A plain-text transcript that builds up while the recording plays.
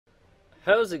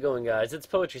How's it going, guys? It's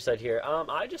PoetryStud here.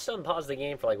 I just unpaused the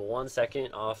game for like 1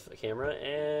 second off the camera,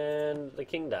 and the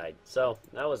king died. So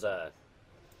that was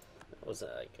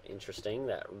like interesting.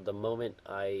 That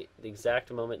the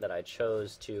exact moment that I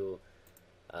chose to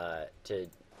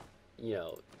you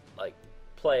know like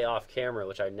play off camera,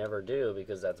 which I never do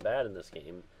because that's bad in this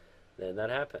game, then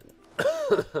that happened.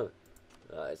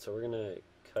 Alright, so we're gonna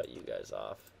cut you guys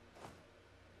off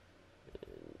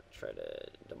and try to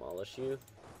demolish you.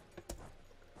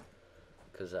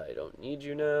 Because I don't need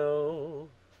you now.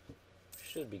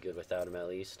 Should be good without him at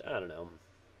least. I don't know.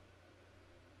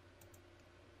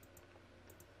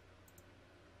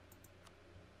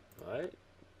 Alright.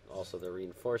 Also, they're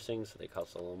reinforcing, so they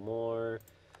cost a little more.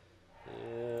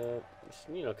 Yeah. Just,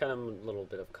 kind of a little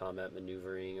bit of combat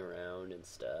maneuvering around and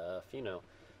stuff.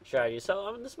 Strategy.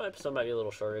 So this episode might be a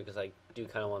little shorter because I do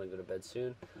kind of want to go to bed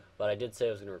soon. But I did say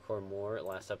I was going to record more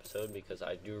last episode because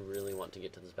I do really want to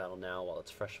get to this battle now while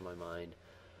it's fresh in my mind.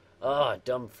 Ah,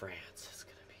 dumb France. It's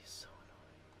going to be so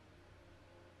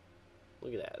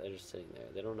annoying. Look at that. They're just sitting there.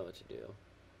 They don't know what to do.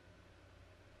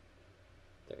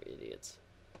 They're idiots.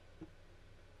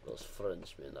 Those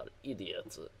Frenchmen are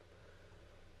idiots.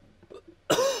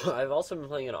 I've also been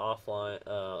playing an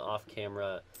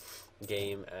off-camera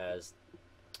game as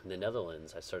the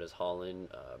Netherlands. I started as Holland,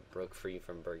 broke free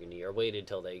from Burgundy, or waited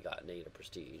till they got native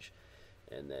prestige,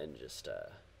 and then just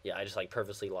I just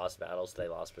purposely lost battles so they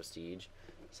lost prestige.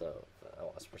 So I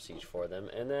lost prestige for them,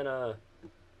 and then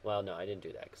well, no, I didn't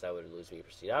do that because that would lose me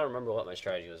prestige. I don't remember what my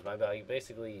strategy was. I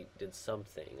basically did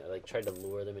something. I tried to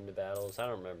lure them into battles. I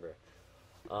don't remember.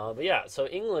 But yeah, so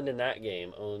England in that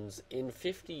game owns, in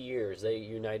 50 years, they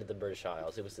united the British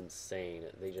Isles. It was insane.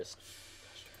 They just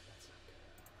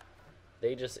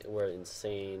were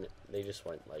insane. They just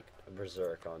went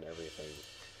berserk on everything.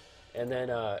 And then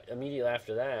immediately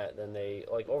after that, then they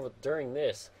during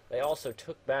this, they also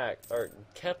took back or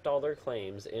kept all their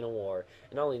claims in a war.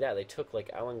 And not only that, they took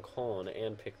Alencon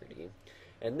and Picardy.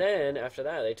 And then after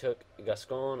that, they took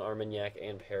Gascon, Armagnac,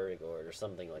 and Perigord, or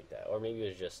something like that. Or maybe it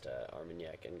was just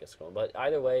Armagnac and Gascon. But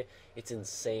either way, it's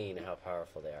insane how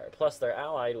powerful they are. Plus, they're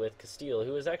allied with Castile,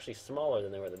 who is actually smaller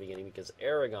than they were at the beginning because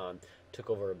Aragon took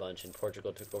over a bunch and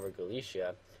Portugal took over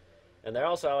Galicia. And they're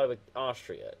also allied with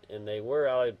Austria. And they were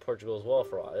allied with Portugal as well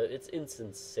for a while. It's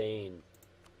insane,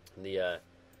 the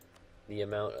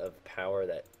amount of power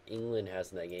that England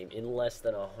has in that game in less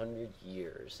than 100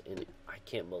 years, and I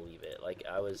can't believe it.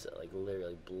 I was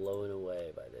literally blown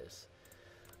away by this.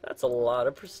 That's a lot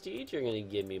of prestige you're gonna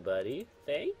give me, buddy.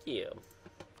 Thank you.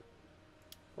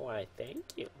 Why, thank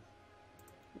you.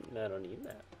 I don't need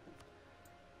that.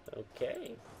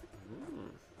 Okay.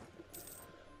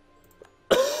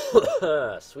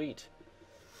 Sweet.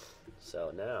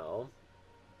 So now,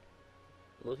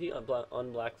 will he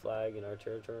unblack flag in our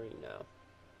territory? No.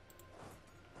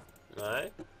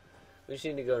 Alright. We just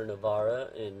need to go to Navarra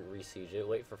and re-siege it.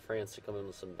 Wait for France to come in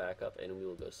with some backup, and we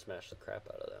will go smash the crap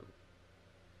out of them.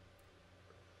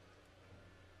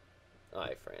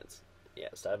 Alright, France. Yeah,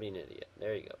 stop being an idiot.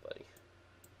 There you go, buddy.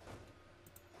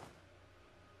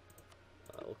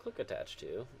 We'll click attach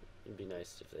to. It'd be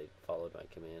nice if they followed my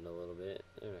command a little bit.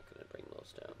 They're not going to bring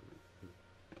those down.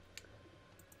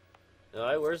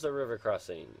 Alright, where's the river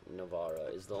crossing? Navarra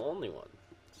is the only one.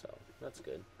 So, that's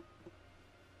good.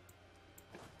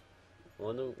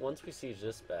 Once we siege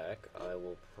this back, I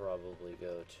will probably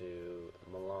go to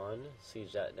Milan,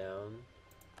 siege that down.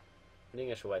 I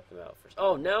think I should wipe them out first.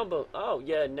 Oh, now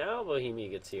now Bohemia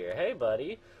gets here. Hey,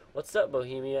 buddy. What's up,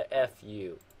 Bohemia? F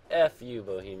you. F you,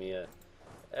 Bohemia.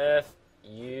 F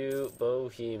you,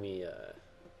 Bohemia.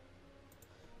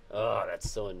 Oh, that's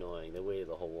so annoying. They waited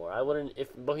the whole war.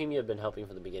 If Bohemia had been helping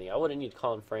from the beginning, I wouldn't need to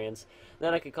call in France.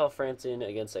 Then I could call France in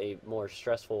against a more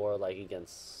stressful war, like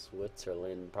against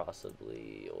Switzerland,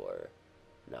 possibly, or...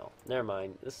 No, never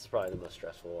mind. This is probably the most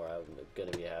stressful war I'm going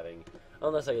to be having.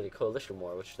 Unless I get a coalition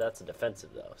war, which that's a defensive,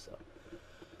 though, so...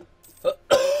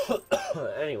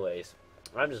 Anyways,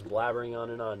 I'm just blabbering on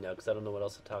and on now, because I don't know what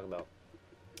else to talk about.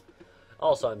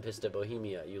 Also, I'm pissed at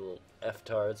Bohemia, you little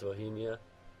F-tards, Bohemia.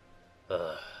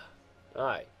 Ugh.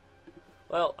 Alright.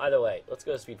 Well, either way, let's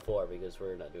go to speed 4 because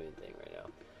we're not doing anything right now.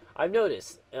 I've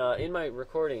noticed in my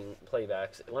recording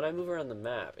playbacks, when I move around the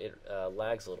map, it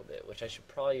lags a little bit, which I should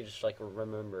probably just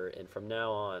remember, and from now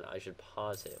on, I should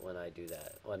pause it when I do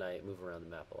that, when I move around the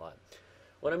map a lot.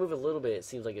 When I move a little bit, it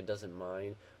seems like it doesn't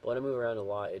mind, but when I move around a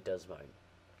lot, it does mind.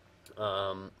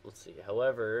 Let's see.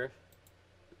 However,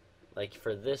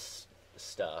 for this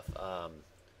stuff,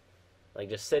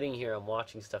 just sitting here, I'm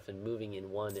watching stuff and moving in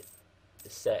one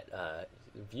set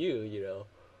view,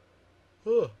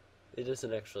 It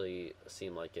doesn't actually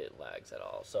seem like it lags at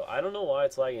all. So I don't know why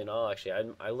it's lagging at all,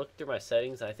 actually. I looked through my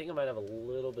settings, and I think I might have a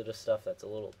little bit of stuff that's a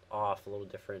little off, a little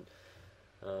different.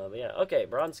 But yeah, okay,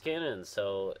 bronze cannon.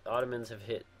 So Ottomans have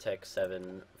hit Tech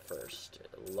 7 first.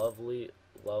 Lovely,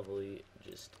 lovely,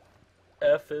 just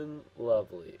effing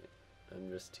lovely. I'm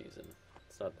just teasing.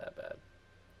 It's not that bad.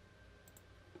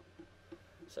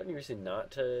 Is there any reason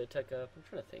not to tech up? I'm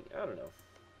trying to think. I don't know.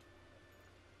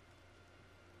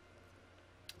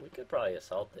 We could probably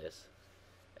assault this.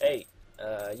 Hey,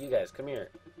 you guys, come here.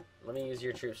 Let me use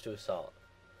your troops to assault.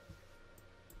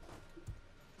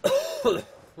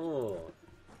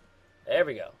 There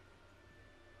we go.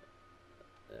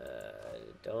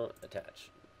 Don't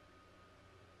attach.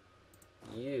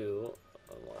 You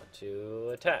want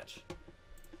to attach.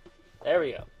 There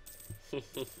we go.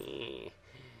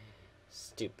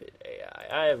 Stupid AI.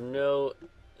 I have no...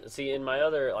 See, in my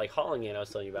other, like, hauling game I was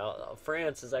telling you about,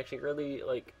 France is actually really,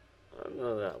 like,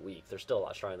 well, not weak. They're still a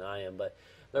lot stronger than I am, but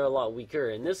they're a lot weaker.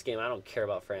 In this game, I don't care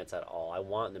about France at all. I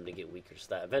want them to get weaker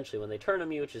so that eventually when they turn on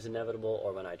me, which is inevitable,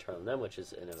 or when I turn on them, which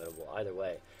is inevitable, either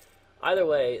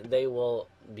way, they will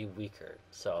be weaker.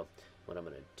 So what I'm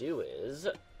going to do is,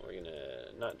 we're going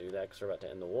to not do that because we're about to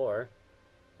end the war.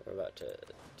 We're about to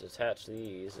detach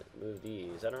these, move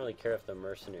these. I don't really care if the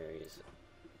mercenaries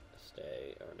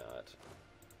stay or not.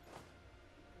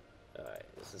 Alright,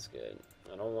 this is good.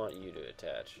 I don't want you to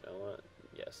attach. I want...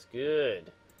 Yes,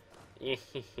 good.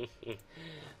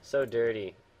 So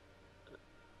dirty.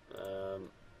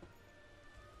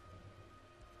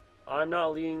 I'm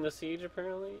not leading the siege,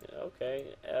 apparently?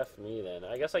 Okay, F me then.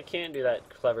 I guess I can't do that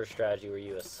clever strategy where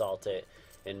you assault it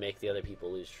and make the other people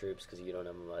lose troops because you don't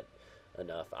have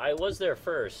enough. I was there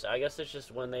first. I guess it's just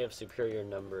when they have superior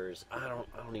numbers. I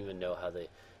don't even know how the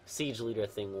siege leader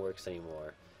thing works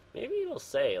anymore. Maybe it'll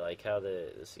say, like, how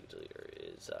the siege leader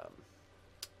is,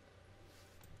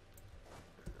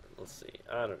 let's see.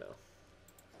 I don't know.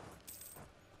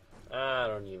 I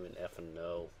don't even effing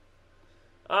know.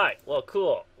 Alright, well,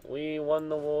 cool. We won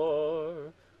the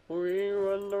war. We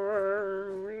won the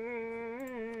war.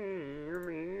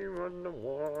 We won the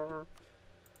war.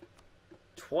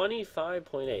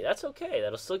 25.8. That's okay.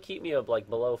 That'll still keep me up, like,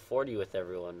 below 40 with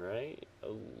everyone, right?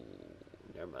 Oh,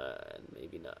 never mind.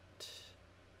 Maybe not.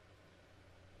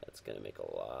 That's gonna make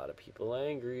a lot of people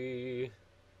angry.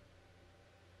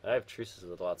 I have truces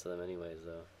with lots of them anyways,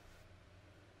 though.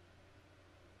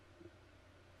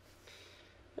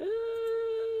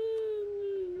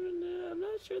 I'm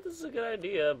not sure this is a good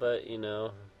idea, but, you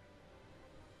know.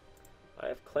 I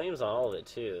have claims on all of it,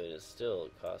 too, and it still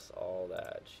costs all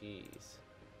that. Jeez.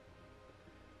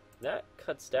 That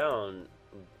cuts down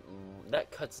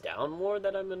more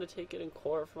that I'm gonna take it in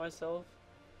court for myself.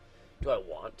 Do I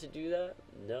want to do that?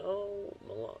 No.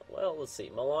 Milan. Well, let's see.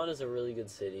 Milan is a really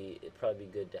good city. It'd probably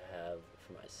be good to have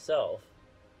for myself.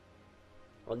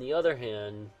 On the other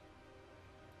hand,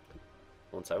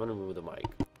 once I'm gonna move the mic.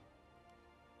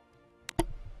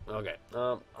 Okay.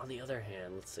 On the other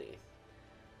hand, let's see.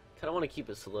 Kind of want to keep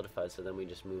it solidified, so then we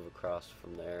just move across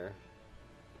from there.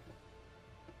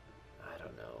 I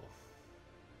don't know.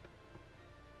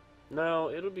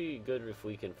 No, it'll be good if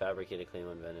we can fabricate a claim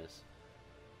on Venice.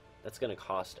 That's gonna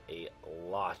cost a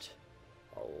lot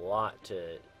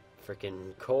to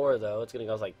freaking core, though. It's gonna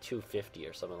cost like 250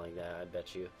 or something like that, I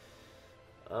bet you.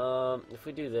 If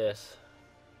we do this,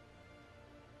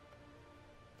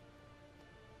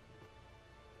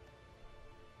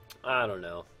 I don't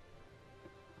know.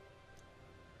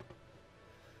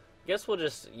 Guess we'll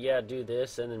just, yeah, do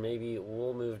this, and then maybe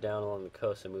we'll move down along the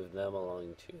coast and move them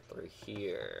along through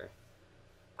here.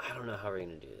 I don't know how we're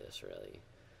gonna do this, really.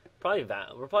 We'll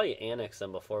probably annex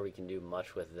them before we can do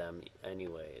much with them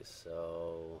anyways,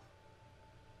 so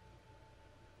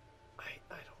I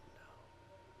don't know.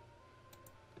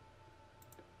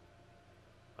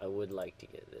 I would like to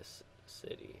get this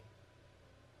city.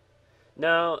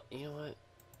 No, you know what?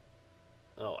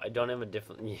 Oh, I don't have a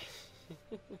different... Alright,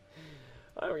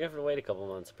 we're gonna have to wait a couple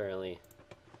months, apparently.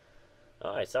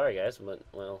 Alright, sorry guys, but,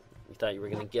 well, you thought you were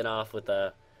gonna get off with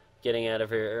getting out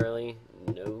of here early?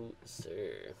 No,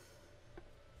 sir.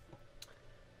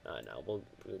 No, we'll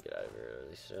get out of here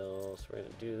early still. So we're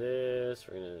gonna do this.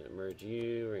 We're gonna merge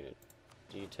you. We're gonna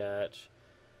detach.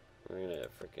 We're gonna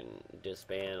freaking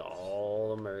disband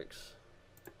all the mercs.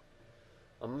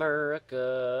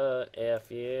 America,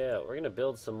 F yeah. We're gonna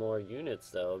build some more units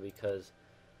though, because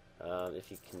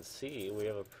if you can see, we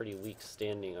have a pretty weak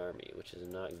standing army, which is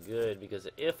not good, because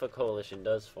if a coalition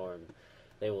does form,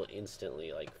 they will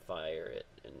instantly like fire it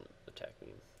and attack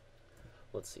me.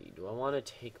 Let's see, do I want to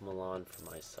take Milan for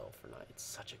myself or not? It's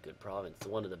such a good province. It's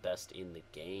one of the best in the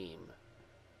game.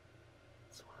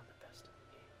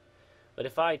 But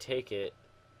if I take it,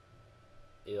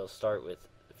 it'll start with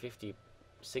 60%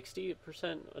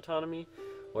 autonomy.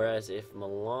 Whereas if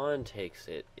Milan takes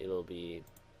it, it'll be...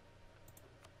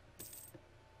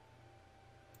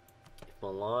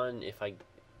 if I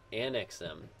annex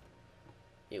them,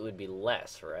 it would be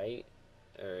less, right?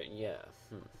 Or, yeah.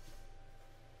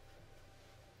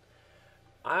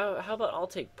 How about I'll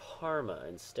take Parma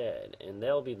instead, and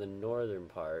they'll be the northern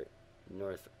part,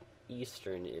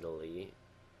 northeastern Italy.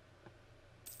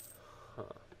 Huh.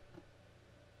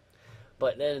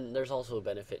 But then there's also a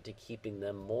benefit to keeping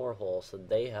them more whole, so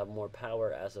they have more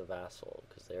power as a vassal,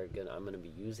 because I'm gonna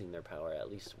be using their power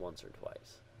at least once or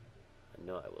twice. I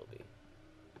know I will be.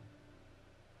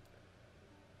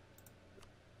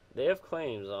 They have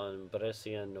claims on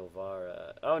Brescia and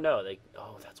Novara. Oh no,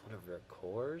 that's one of their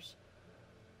cores?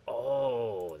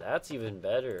 Oh, that's even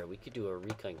better. We could do a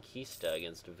Reconquista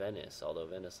against Venice, although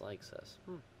Venice likes us.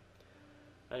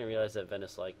 I didn't realize that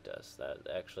Venice liked us. That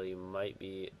actually might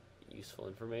be useful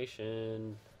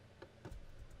information.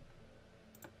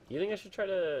 You think I should try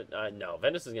to... no,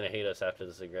 Venice is going to hate us after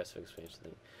this aggressive expansion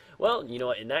thing. Well, you know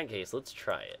what? In that case, let's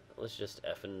try it. Let's just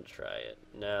effing try it.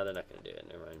 No, they're not going to do it.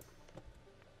 Never mind.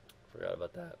 Forgot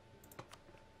about that.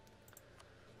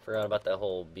 Forgot about that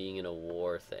whole being in a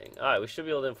war thing. Alright, we should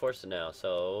be able to enforce it now,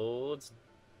 so let's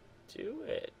do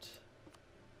it.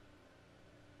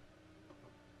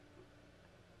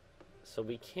 So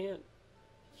we can't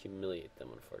humiliate them,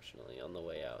 unfortunately, on the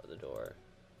way out the door.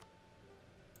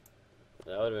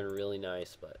 That would have been really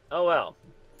nice, but... oh well.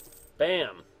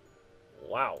 Bam!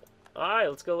 Wow. Alright,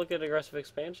 let's go look at aggressive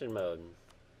expansion mode.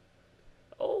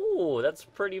 Oh, that's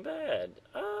pretty bad.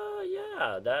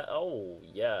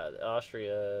 Yeah,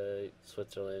 Austria,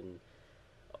 Switzerland.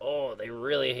 Oh, they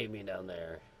really hate me down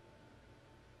there.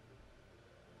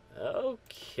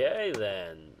 Okay,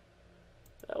 then.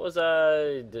 That was,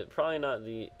 probably not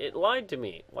the... it lied to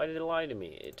me. Why did it lie to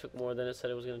me? It took more than it said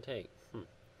it was going to take.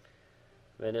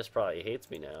 Venice probably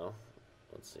hates me now.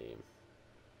 Let's see.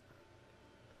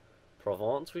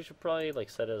 Provence, we should probably, like,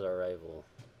 set as our rival.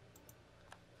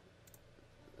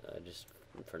 Just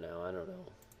for now, I don't know.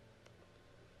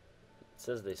 It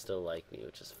says they still like me,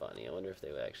 which is funny. I wonder if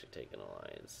they would actually take an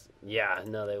alliance. Yeah,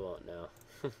 no, they won't now.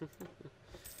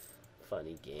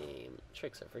 Funny game.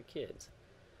 Tricks are for kids.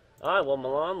 Alright, well,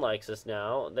 Milan likes us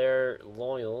now. They're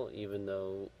loyal, even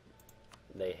though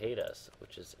they hate us,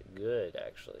 which is good,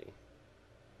 actually.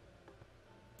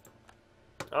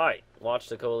 Alright, watch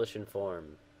the coalition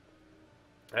form.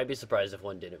 I'd be surprised if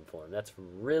one didn't form. That's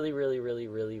really, really, really,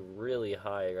 really, really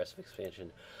high aggressive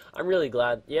expansion. I'm really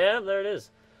glad. Yeah, there it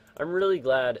is. I'm really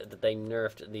glad that they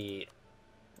nerfed the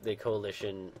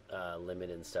coalition limit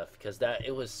and stuff, because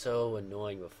it was so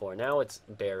annoying before. Now it's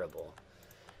bearable.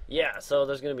 Yeah, so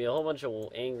there's going to be a whole bunch of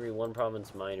angry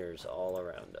one-province miners all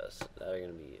around us that are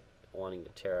going to be wanting to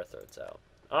tear our throats out.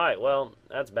 Alright, well,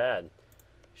 that's bad.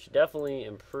 Should definitely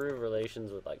improve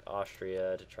relations with, like,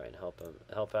 Austria to try and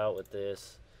help out with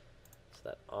this, so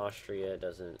that Austria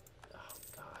doesn't... oh,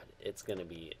 God, it's going to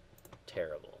be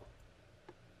terrible.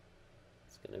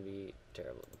 It's going to be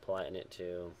terrible. The Palatinate,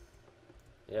 too.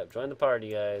 Yep, join the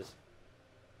party, guys.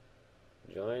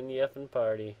 Join the effing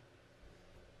party.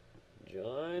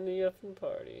 Join the effing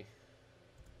party.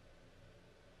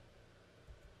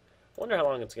 Wonder how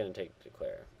long it's going to take to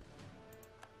declare.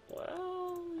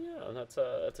 Well, yeah, that's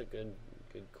a good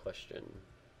question.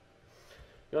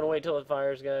 You want to wait till it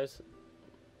fires, guys?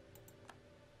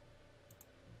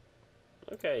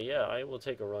 Okay, yeah, I will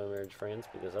take a royal marriage, France,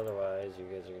 because otherwise you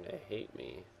guys are going to hate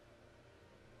me.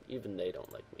 Even they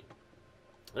don't like me.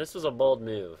 This was a bold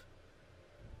move.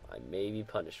 I may be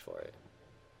punished for it.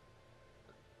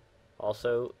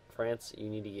 Also, France, you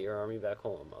need to get your army back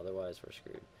home, otherwise we're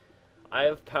screwed. I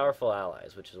have powerful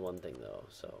allies, which is one thing, though,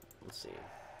 so let's see.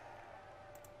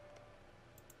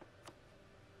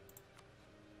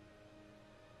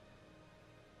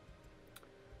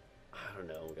 I don't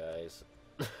know, guys.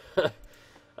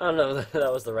 I don't know if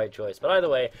that was the right choice. But either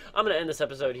way, I'm going to end this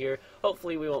episode here.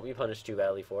 Hopefully we won't be punished too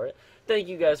badly for it. Thank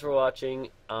you guys for watching.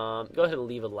 Go ahead and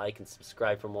leave a like and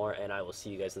subscribe for more, and I will see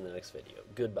you guys in the next video.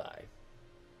 Goodbye.